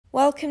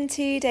Welcome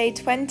to day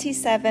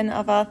 27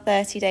 of our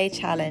 30-day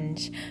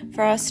challenge.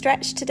 For our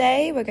stretch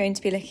today, we're going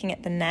to be looking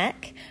at the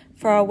neck.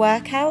 For our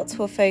workout,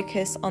 we'll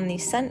focus on the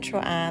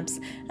central abs,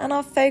 and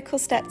our focal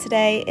step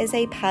today is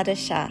a pas de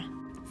chat.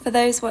 For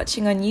those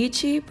watching on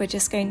YouTube, we're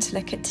just going to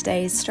look at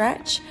today's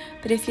stretch,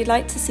 but if you'd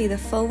like to see the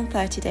full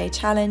 30-day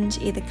challenge,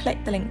 either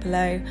click the link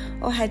below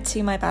or head to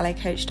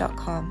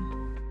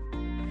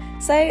myballetcoach.com.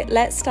 So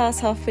let's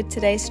start off with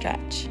today's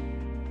stretch.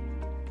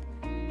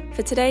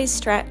 For today's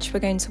stretch,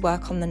 we're going to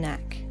work on the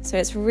neck, so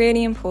it's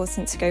really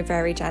important to go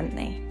very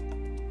gently.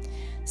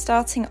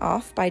 Starting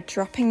off by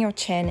dropping your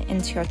chin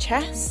into your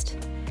chest,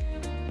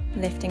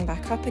 lifting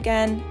back up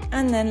again,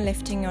 and then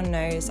lifting your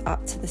nose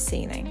up to the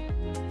ceiling.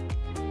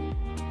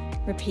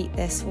 Repeat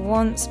this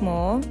once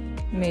more,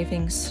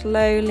 moving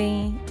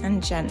slowly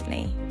and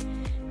gently.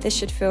 This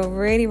should feel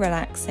really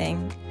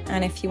relaxing,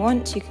 and if you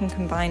want, you can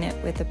combine it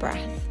with the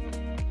breath.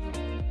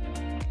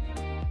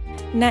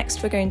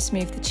 Next, we're going to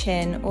move the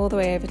chin all the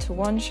way over to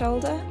one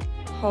shoulder,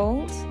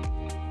 hold,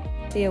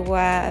 be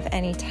aware of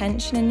any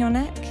tension in your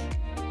neck,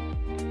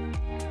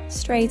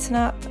 straighten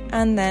up,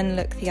 and then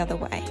look the other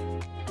way.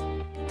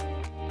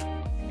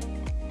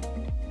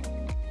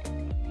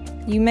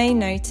 You may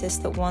notice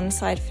that one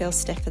side feels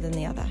stiffer than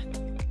the other.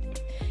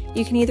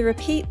 You can either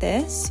repeat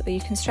this, or you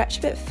can stretch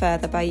a bit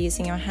further by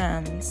using your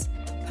hands,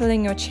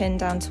 pulling your chin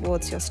down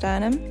towards your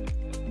sternum,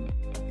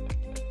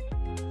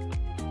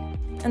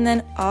 and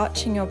then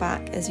arching your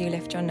back as you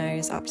lift your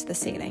nose up to the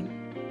ceiling.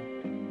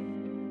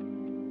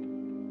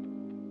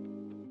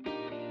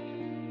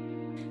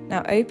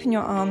 Now open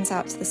your arms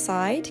out to the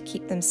side,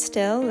 keep them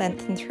still,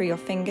 lengthen through your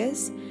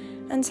fingers,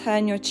 and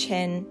turn your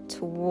chin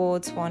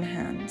towards one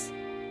hand.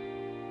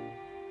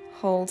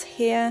 Hold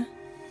here.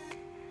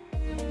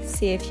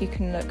 See if you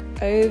can look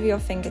over your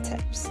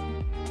fingertips.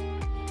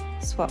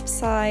 Swap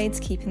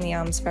sides, keeping the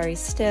arms very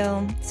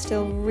still,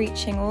 still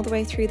reaching all the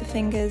way through the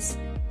fingers.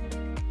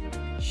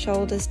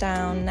 Shoulders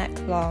down, neck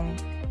long.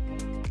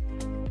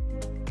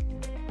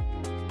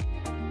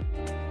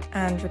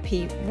 And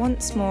repeat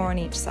once more on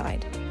each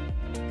side.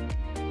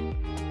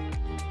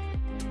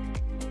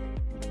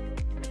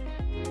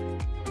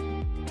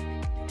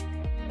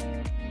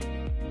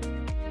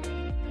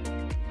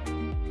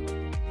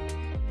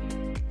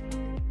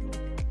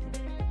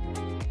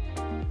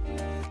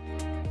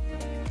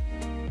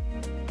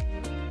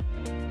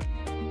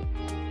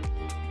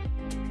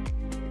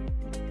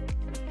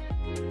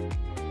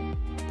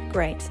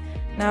 Great.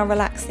 Now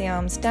relax the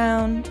arms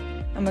down,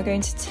 and we're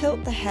going to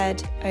tilt the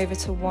head over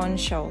to one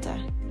shoulder,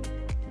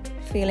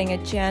 feeling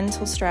a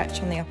gentle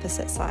stretch on the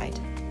opposite side.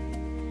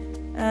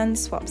 And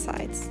swap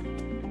sides.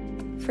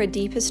 For a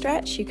deeper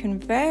stretch, you can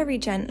very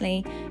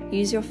gently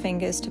use your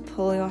fingers to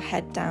pull your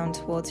head down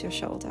towards your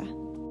shoulder.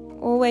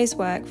 Always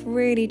work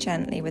really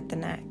gently with the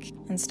neck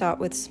and start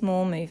with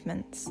small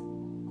movements.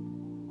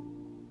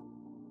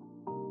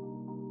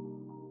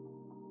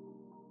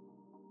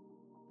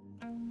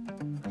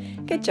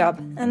 Good job,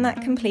 and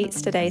that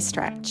completes today's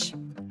stretch.